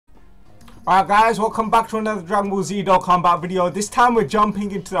Alright guys, welcome back to another Dragon Ball Z Dokkan Combat video. This time we're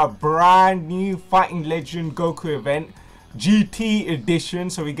jumping into a brand new Fighting Legend Goku event, GT edition.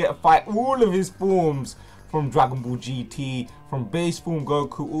 So we get to fight all of his forms from Dragon Ball GT, from base form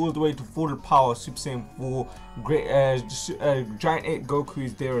Goku all the way to full power Super Saiyan 4. Giant Ape Goku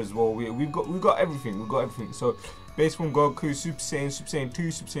is there as well. We've got everything. So base form Goku, Super Saiyan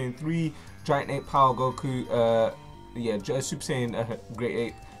 2, Super Saiyan 3, Giant Ape Power Goku, Super Saiyan Great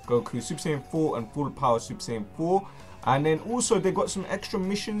Ape Goku, Super Saiyan 4 and full power Super Saiyan 4. And then also they got some extra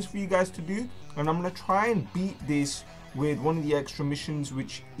missions for you guys to do, and I'm gonna try and beat this with one of the extra missions,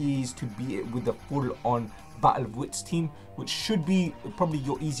 which is to beat it with the full on Battle of Wits team, which should be probably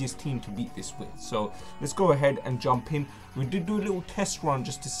your easiest team to beat this with. So let's go ahead and jump in. We did do a little test run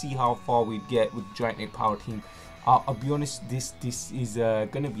just to see how far we'd get with Giant Ape Power team. I'll be honest, this is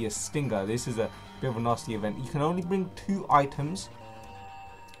gonna be a stinger. This is a bit of a nasty event. You can only bring 2 items,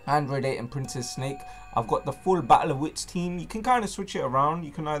 Android 8 and Princess Snake. I've got the full Battle of Wits team. You can kind of switch it around.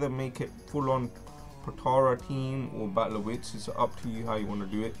 You can either make it full on Potara team or Battle of Wits. It's up to you how you want to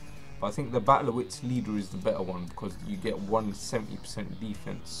do it. But I think the Battle of Wits leader is the better one because you get 170%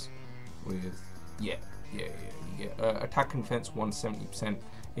 defense with you get attack and defense 170%,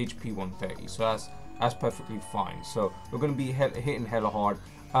 HP 130. So that's perfectly fine. So we're going to be hitting hella hard.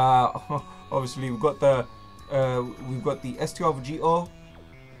 Obviously we've got the STR Vegito.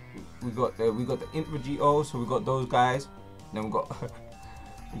 We got the Int Vegito, so we got those guys. Then we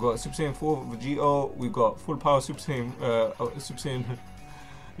got Super Saiyan 4 Vegito. We got full power Super Saiyan.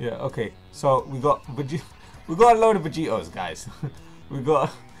 Yeah, okay. So we got a load of Vegitos, guys. We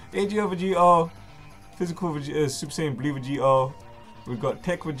got AGO Vegito, physical Vegito, Super Saiyan Blue Vegito. We got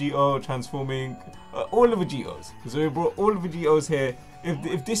Tech Vegito transforming, all the Vegitos. So we brought all the Vegitos here.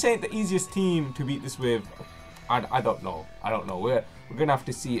 If this ain't the easiest team to beat this with, I don't know. We're gonna have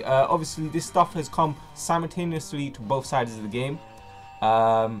to see. Obviously, this stuff has come simultaneously to both sides of the game.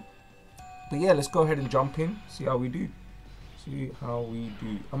 But yeah, let's go ahead and jump in. See how we do.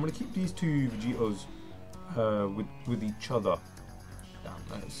 I'm gonna keep these 2 Vegitos with each other.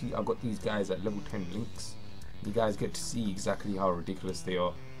 See, I've got these guys at level 10 links. You guys get to see exactly how ridiculous they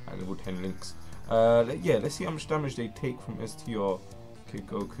are at level 10 links. Yeah, let's see how much damage they take from STR Kid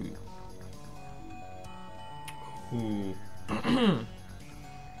Goku. Ooh.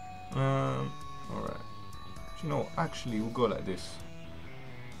 Alright. You know, actually, we'll go like this.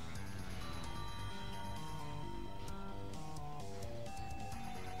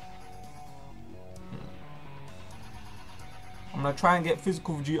 I'm gonna try and get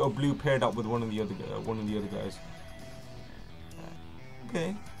physical Vegito Blue paired up with one of the other guys.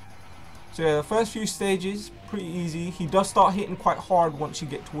 Okay. So yeah, the first few stages pretty easy. He does start hitting quite hard once you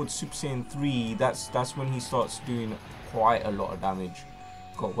get towards Super Saiyan 3. That's when he starts doing quite a lot of damage.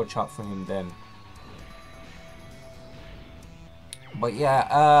 Got to watch out for him then. But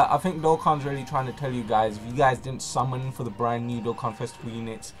yeah, I think Dokkan's really trying to tell you guys, if you guys didn't summon for the brand new Dokkan Festival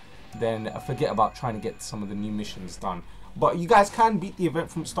units, then forget about trying to get some of the new missions done. But you guys can beat the event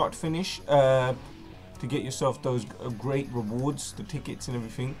from start to finish to get yourself those great rewards, the tickets and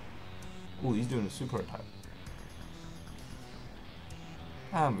everything. Oh, he's doing a super attack.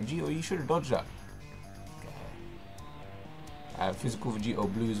 Damn, Vegito, you should have dodged that. Physical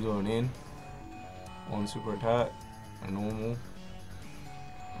Vegito Blue is going in. One super attack, a normal,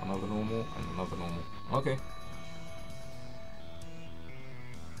 another normal, and another normal. Okay.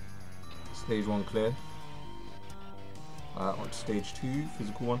 Stage 1 clear. On stage 2,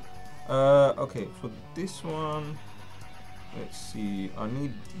 physical one. Okay, for this one, let's see. I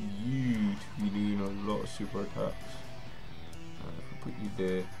need you to be doing a lot of super attacks. If we put you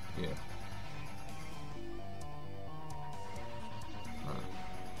there, yeah.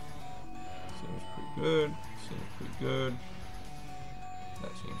 Seems pretty good.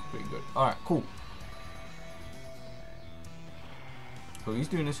 That seems pretty good. Alright, cool. So he's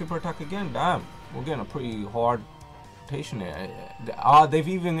doing a super attack again. Damn, we're getting a pretty hard rotation there.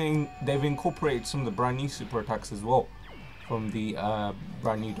 They've incorporated some of the brand new super attacks as well from the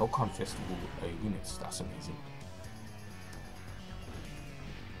brand new Dokkan Festival units. That's amazing.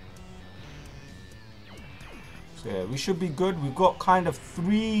 So yeah, we should be good. We've got kind of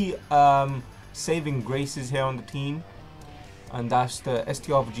 3 saving graces here on the team, and that's the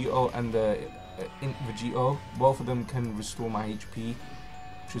STR Vegito and the Int Vegito. Both of them can restore my HP,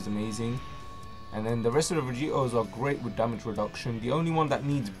 which is amazing. And then the rest of the Vegitos are great with damage reduction. The only one that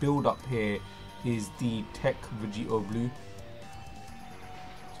needs build up here is the Tech Vegito Blue.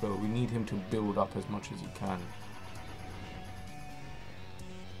 So we need him to build up as much as he can.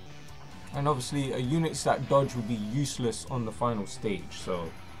 And obviously units that dodge would be useless on the final stage, so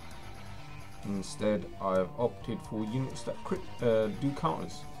Instead, I've opted for units that do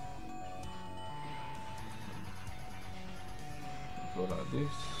counters. Go like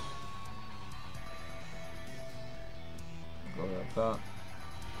this. Go like that.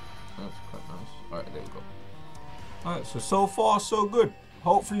 That's quite nice. Alright, there we go. Alright, so far so good.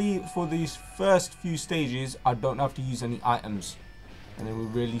 Hopefully for these first few stages I don't have to use any items, and then we'll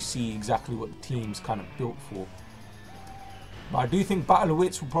really see exactly what the team's kind of built for. But I do think Battle of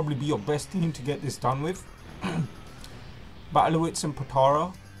Wits will probably be your best team to get this done with. Battle of Wits and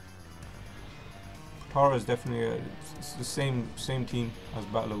Potara. Potara is definitely it's the same team as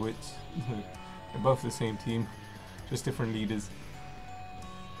Battle of Wits. They're both the same team, just different leaders.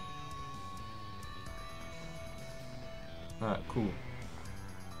 Alright, cool.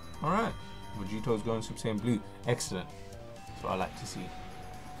 Alright, Vegeto's going Super Saiyan Blue. Excellent. That's what I like to see.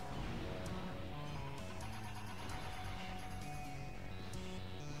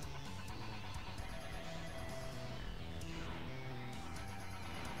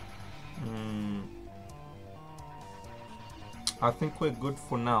 I think we're good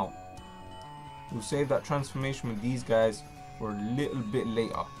for now. We'll save that transformation with these guys for a little bit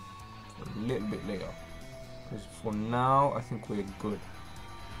later. Because for now, I think we're good.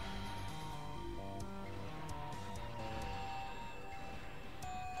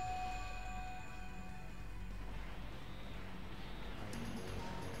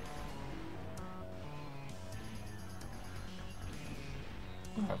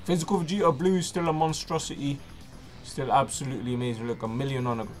 Physical Vegeta Blue is still a monstrosity. Still absolutely amazing. Look, 1,000,000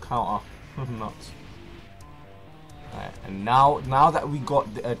 on a counter. Nuts. Right, and now that we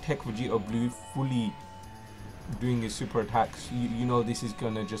got the Tech Vegeta Blue fully doing his super attacks, you know this is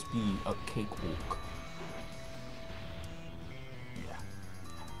gonna just be a cakewalk.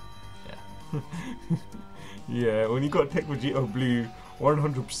 Yeah. Yeah, when you got Tech Vegeta Blue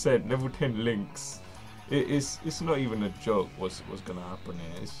 100% level 10 links, it's not even a joke what's gonna happen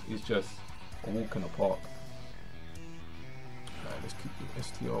here. It's just a walk in the park. Right, let's keep the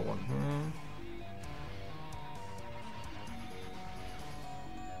STR one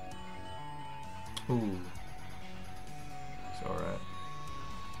here. Ooh, it's alright.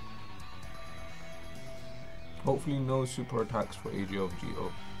 Hopefully no super attacks for AGO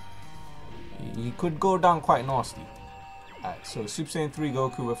Vegito. He could go down quite nasty. Alright, so Super Saiyan 3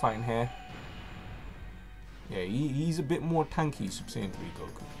 Goku we're fighting here. Yeah, he's a bit more tanky, Super Saiyan 3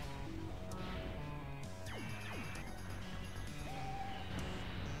 Goku.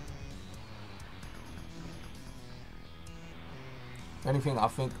 If anything, I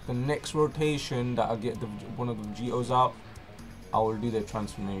think the next rotation that I get one of the Vegetos out, I will do the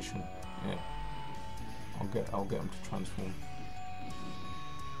transformation. Yeah, I'll get him to transform.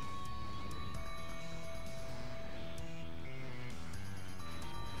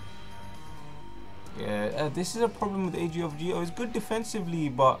 Yeah, this is a problem with AGO Vegito. He's good defensively,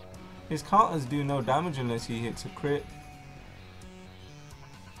 but his counters do no damage unless he hits a crit.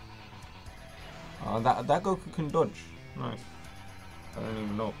 That Goku can dodge. Nice. I don't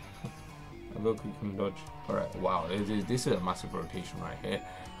even know. Goku can dodge. Alright, wow, this is a massive rotation right here.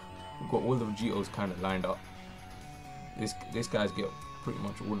 We've got all the Vegetos kind of lined up. This guy's get pretty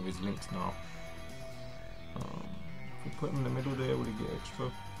much all of his links now. If we put him in the middle there, will he get extra?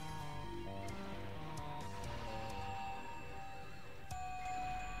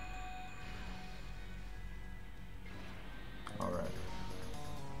 Alright.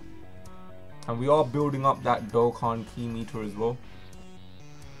 And we are building up that Dokkan key meter as well.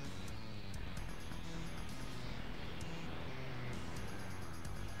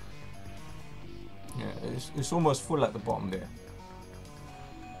 It's almost full at the bottom there.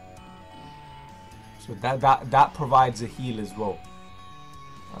 So that provides a heal as well.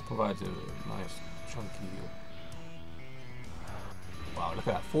 That provides a nice chunky heal. Wow, look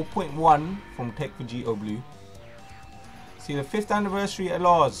at that. 4.1 from Tech Vegito Blue. See, the 5th anniversary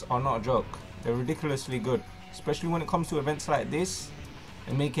LRs are not a joke. They're ridiculously good. Especially when it comes to events like this.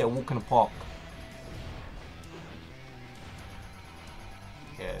 They make it a walk in the park.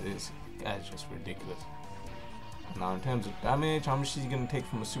 Yeah, this guy's just ridiculous. Now in terms of damage, how much is he going to take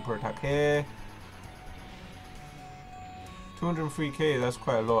from a super attack here? 203k, that's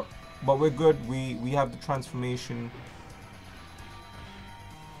quite a lot. But we're good, we have the transformation.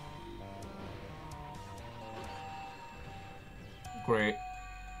 Great.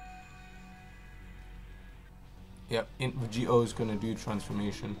 Yep, Vegito is going to do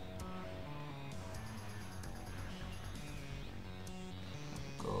transformation.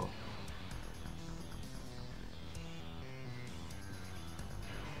 Go.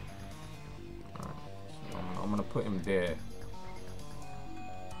 Alright, so I'm going to put him there.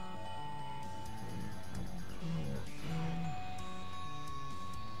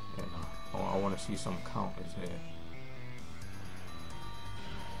 see some counters here.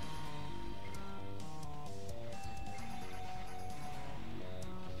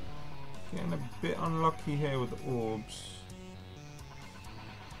 Getting a bit unlucky here with the orbs.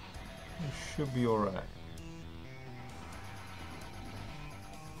 It should be alright.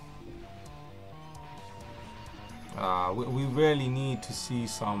 We really need to see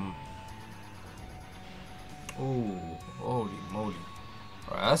some. Oh, holy moly!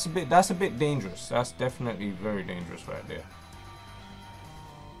 Alright, that's a bit dangerous. That's definitely very dangerous right there.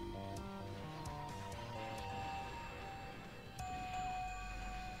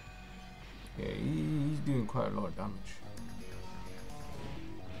 Yeah, he's doing quite a lot of damage.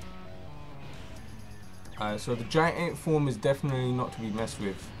 So the giant ape form is definitely not to be messed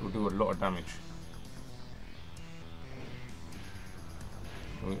with. It will do a lot of damage.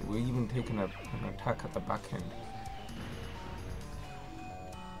 We're even taking an attack at the back end.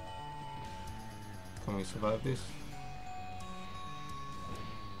 Can we survive this?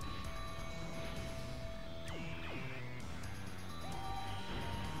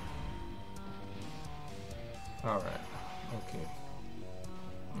 Alright, okay.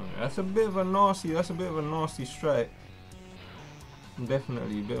 That's a bit of a nasty strike.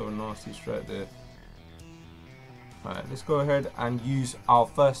 Definitely a bit of a nasty strike there. Alright, let's go ahead and use our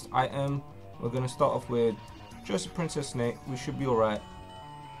first item. We're going to start off with just a princess snake. We should be alright.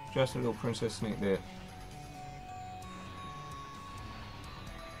 Just a little princess snake there.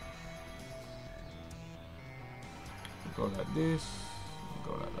 Go like this,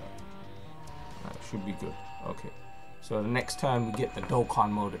 go like that. That should be good. Okay. So the next turn we get the Dokkan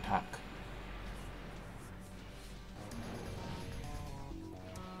mode attack.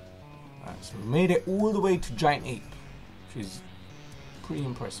 Alright, so we made it all the way to Giant Ape, which is pretty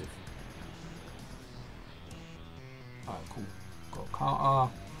impressive. Alright, cool. Got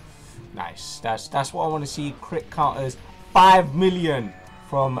counter. Nice. That's what I want to see. Crit counters. 5 million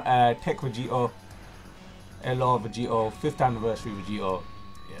from Tech Vegito. LR Vegito. 5th anniversary Vegito.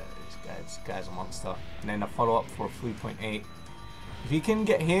 This guy's a monster. And then a follow-up for 3.8. If you can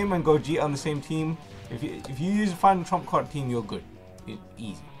get him and Gogeta on the same team, if you use a final trump card team, you're good.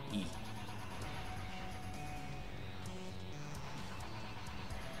 Easy.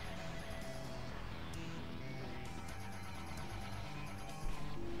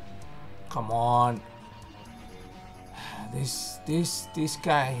 Come on. This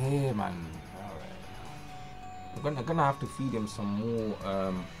guy here, man. Alright. I'm gonna have to feed him some more.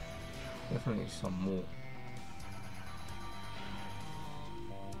 Definitely some more.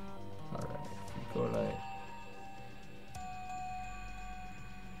 Alright, if we go like.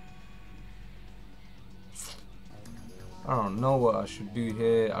 I don't know what I should do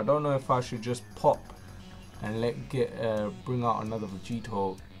here. I don't know if I should just pop and bring out another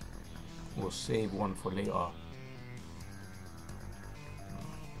Vegito, or save one for later.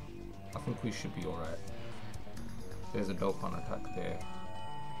 I think we should be alright. There's a Dokkan attack there.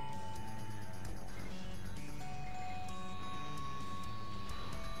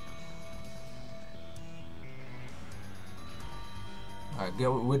 Alright,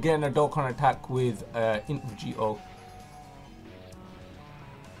 we're getting a Dokkan attack with Int Vegito.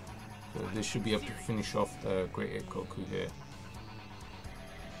 So this should be able to finish off the Great Ape Goku here.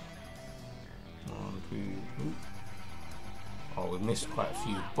 1, 2, ooh. Oh, we missed quite a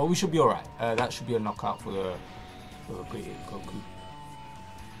few, but we should be alright. That should be a knockout for the Great Ape Goku.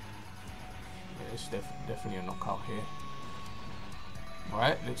 Yeah, it's definitely a knockout here.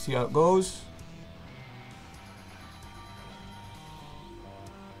 Alright, let's see how it goes.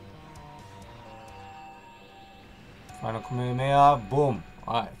 Final Kamehameha, boom.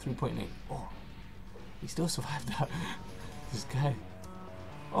 Alright, 3.8. Oh, he still survived that. This guy.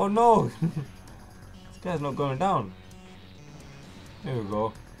 Oh no! This guy's not going down. There we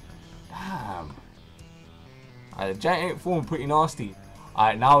go. Damn. Alright, the Giant Ape form pretty nasty.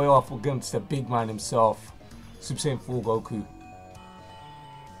 Alright, now we're off against the big man himself. Super Saiyan 4 Goku.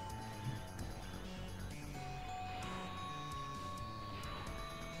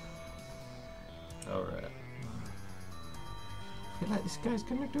 Alright. I feel like this guy's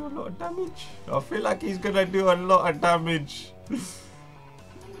gonna do a lot of damage. I feel like he's gonna do a lot of damage.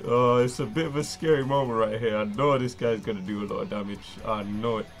 Oh, it's a bit of a scary moment right here. I know this guy's gonna do a lot of damage. I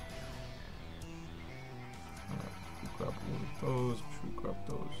know it. Alright, grab all of those. Grab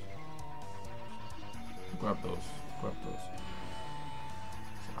those. Grab those. Grab those.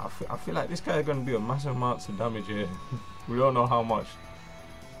 I feel like this guy's gonna do a massive amounts of damage here. We don't know how much.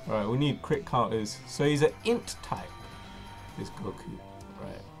 Alright, we need crit counters. So he's an int type. This Goku.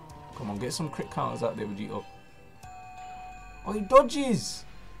 Right. Come on, get some crit counters out there, Vegito. Oh, he dodges!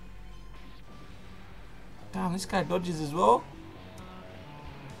 Damn, this guy dodges as well.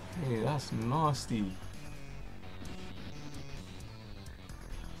 Hey, that's nasty.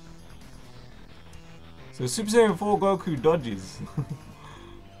 So Super Saiyan 4 Goku dodges.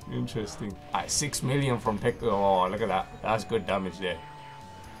 Interesting. Alright, 6 million from Tech. Oh, look at that. That's good damage there.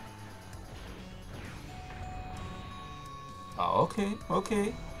 Oh, okay,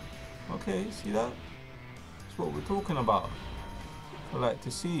 okay. Okay, see that? That's what we're talking about. I like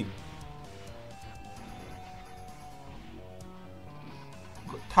to see.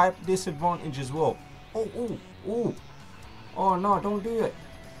 Got type disadvantage as well. Oh, oh, oh. Oh no, don't do it.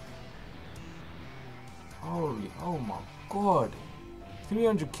 Holy, oh my god.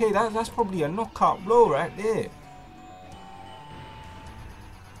 300k, that's probably a knockout blow right there.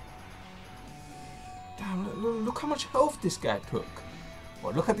 Damn, look how much health this guy took.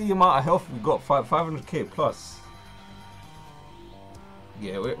 Well, look at the amount of health we got, 500k plus.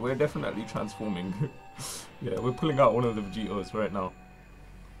 Yeah, we're definitely transforming. Yeah, we're pulling out one of the Vegetos right now.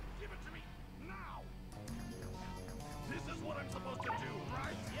 Give it to me now. This is what I'm supposed to do,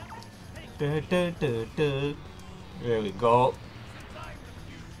 right? Da. There we go.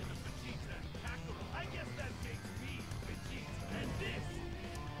 I guess that makes me Vegeta, and this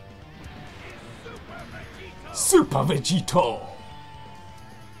is Super Vegito. Super Vegito!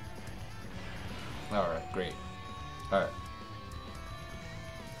 Alright, great. Alright.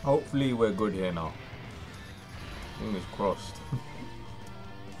 Hopefully we're good here now. Fingers crossed.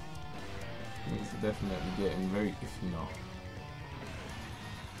 Things are definitely getting very iffy now.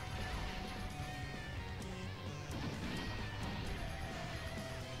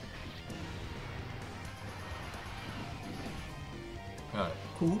 Alright,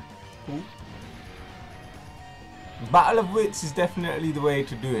 cool, cool. Battle of Wits is definitely the way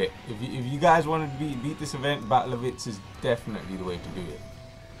to do it. If you guys want to beat this event, Battle of Wits is definitely the way to do it.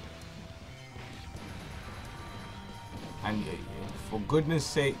 And for goodness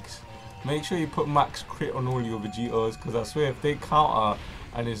sakes, make sure you put max crit on all your Vegetos, because I swear if they counter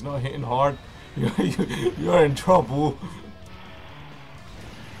and it's not hitting hard, you're in trouble.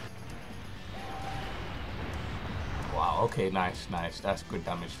 Wow, okay, nice, nice. That's good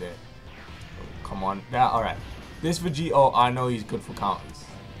damage there. Come on. Yeah, alright. This Vegito, I know he's good for counters.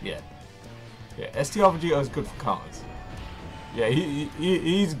 Yeah. Yeah, STR Vegito is good for counters. Yeah,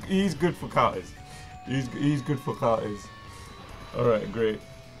 he's good for counters. He's good for counters. Alright, great.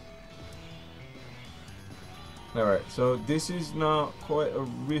 Alright, so this is now quite a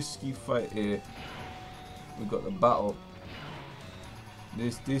risky fight here. We got the battle.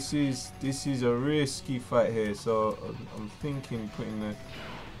 This is a risky fight here, so I'm thinking putting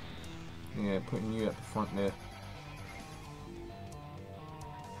you at the front there.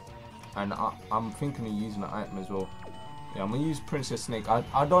 And I'm thinking of using an item as well. Yeah, I'm gonna use Princess Snake.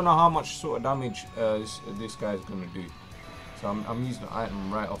 I don't know how much sort of damage this guy's gonna do, so I'm using an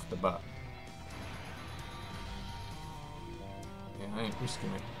item right off the bat. Yeah, I ain't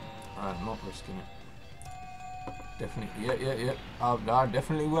risking it. I'm not risking it. Definitely, yeah. I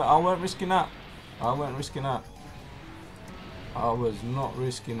definitely will. I weren't risking that. I weren't risking that. I was not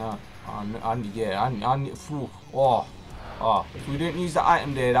risking that. I need. If we didn't use the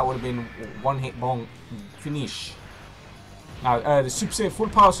item there, that would have been one hit bong finish. Now, the Super Saiyan, full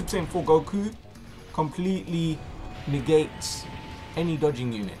power Super Saiyan 4 Goku completely negates any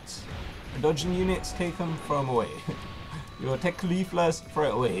dodging units. The dodging units, take them, throw them away. Your Tech Leafless, throw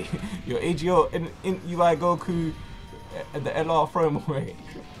it away. Your AGO in UI Goku, the LR, throw them away.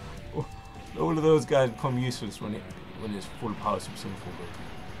 All of those guys become useless when it's full power Super Saiyan 4 Goku.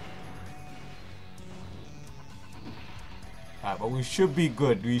 Alright, but we should be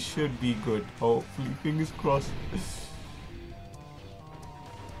good. We should be good. Hopefully, fingers crossed.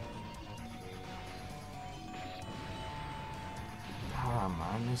 Ah,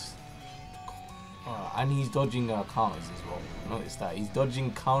 man, this. And he's dodging counters as well. Notice that he's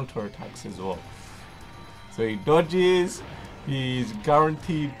dodging counter attacks as well. So he dodges. He's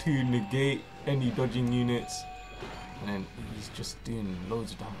guaranteed to negate any dodging units, and then he's just doing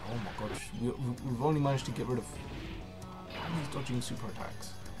loads of damage. Oh my gosh, we've only managed to get rid of. He's dodging super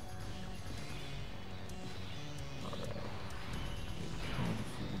attacks. Alright.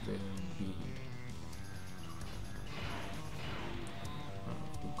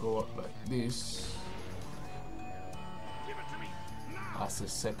 We go up like this. That's the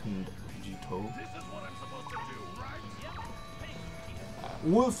second Vegito.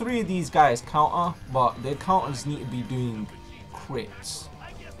 All three of these guys counter, but their counters need to be doing crits.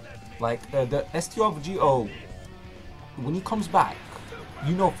 Like the STR Vegito. When he comes back,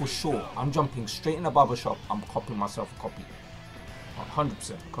 you know for sure I'm jumping straight in the barber shop. I'm copying myself a copy.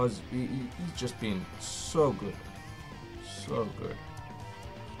 100%, because he's just been so good. So good.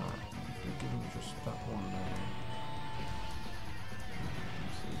 Alright, give me just that one there.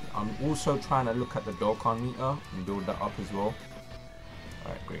 I'm also trying to look at the Dokkan meter and build that up as well.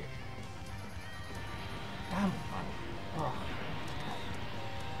 Alright, great. Damn it, man. Oh.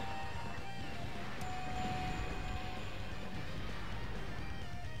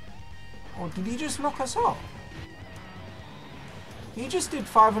 Oh, did he just knock us out? He just did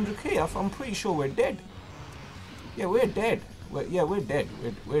 500k. I'm pretty sure we're dead. Yeah, we're dead. We're dead.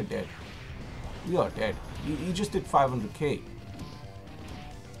 We're dead. We are dead. He just did 500k.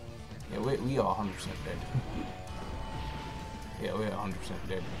 Yeah, we are 100% dead. Yeah, we're 100%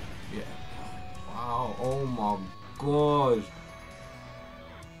 dead. Yeah. Wow. Oh my god.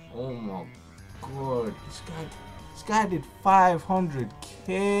 Oh my god. This guy did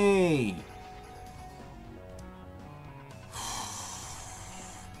 500k.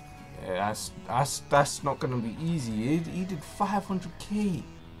 Yeah, that's not gonna be easy. He did 500k.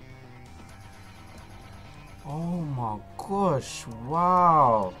 Oh my gosh!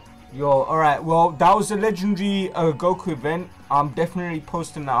 Wow. Yo, alright, well, that was a legendary Goku event. I'm definitely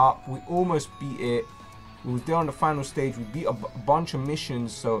posting that up. We almost beat it. We was there on the final stage. We beat a bunch of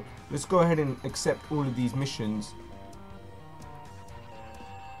missions, so let's go ahead and accept all of these missions.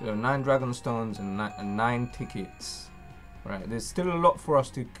 There are 9 Dragon Stones and 9 tickets. Right, there's still a lot for us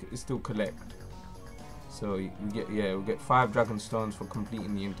to still collect. So we get 5 Dragon Stones for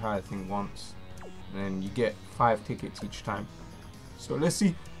completing the entire thing once. And then you get 5 tickets each time. So let's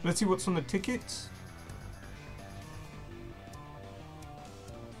see what's on the tickets.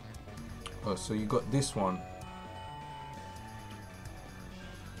 Oh, so you got this one.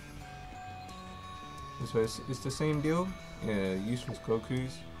 So it's the same deal. Yeah, useless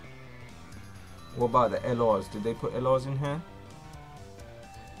Gokus. What about the LRs? Did they put LRs in here?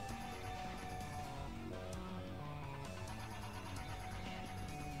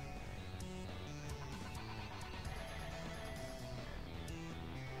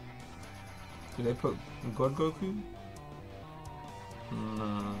 Did they put God Goku?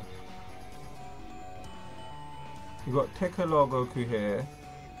 No. You got Tech LR Goku here.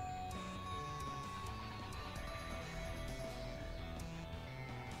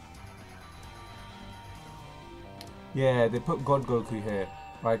 Yeah, they put God Goku here.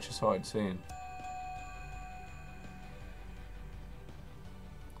 Righteous Heart Saiyan.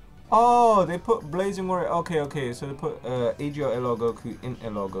 Oh, they put Blazing Warrior. Okay. So they put AGL LR Goku in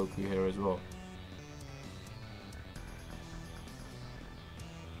LR Goku here as well.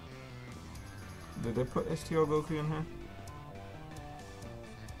 Did they put STR Goku in here?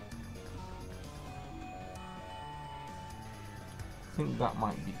 I think that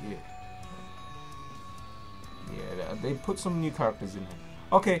might be it. Yeah, they put some new characters in here.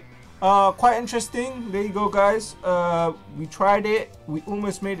 Okay, quite interesting. There you go, guys. We tried it. We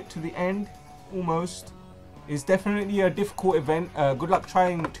almost made it to the end. Almost. It's definitely a difficult event. Good luck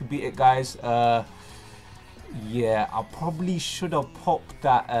trying to beat it, guys. Yeah, I probably should have popped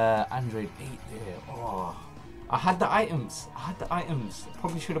that Android 8 there. Oh, I had the items.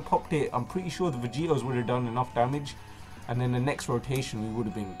 Probably should have popped it. I'm pretty sure the Vegetos would have done enough damage. And then the next rotation, we would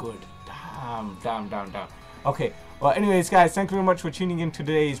have been good. Damn. Okay, well, anyways, guys, thank you very much for tuning in to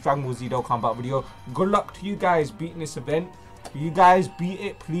today's Dragon Ball Z Dokkan Battle video. Good luck to you guys beating this event. If you guys beat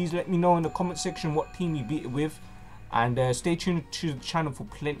it, please let me know in the comment section what team you beat it with. And stay tuned to the channel for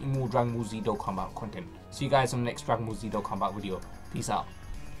plenty more Dragon Ball Z Dokkan Battle content. See you guys on the next Dragon Ball Z Dokkan Battle video. Peace out.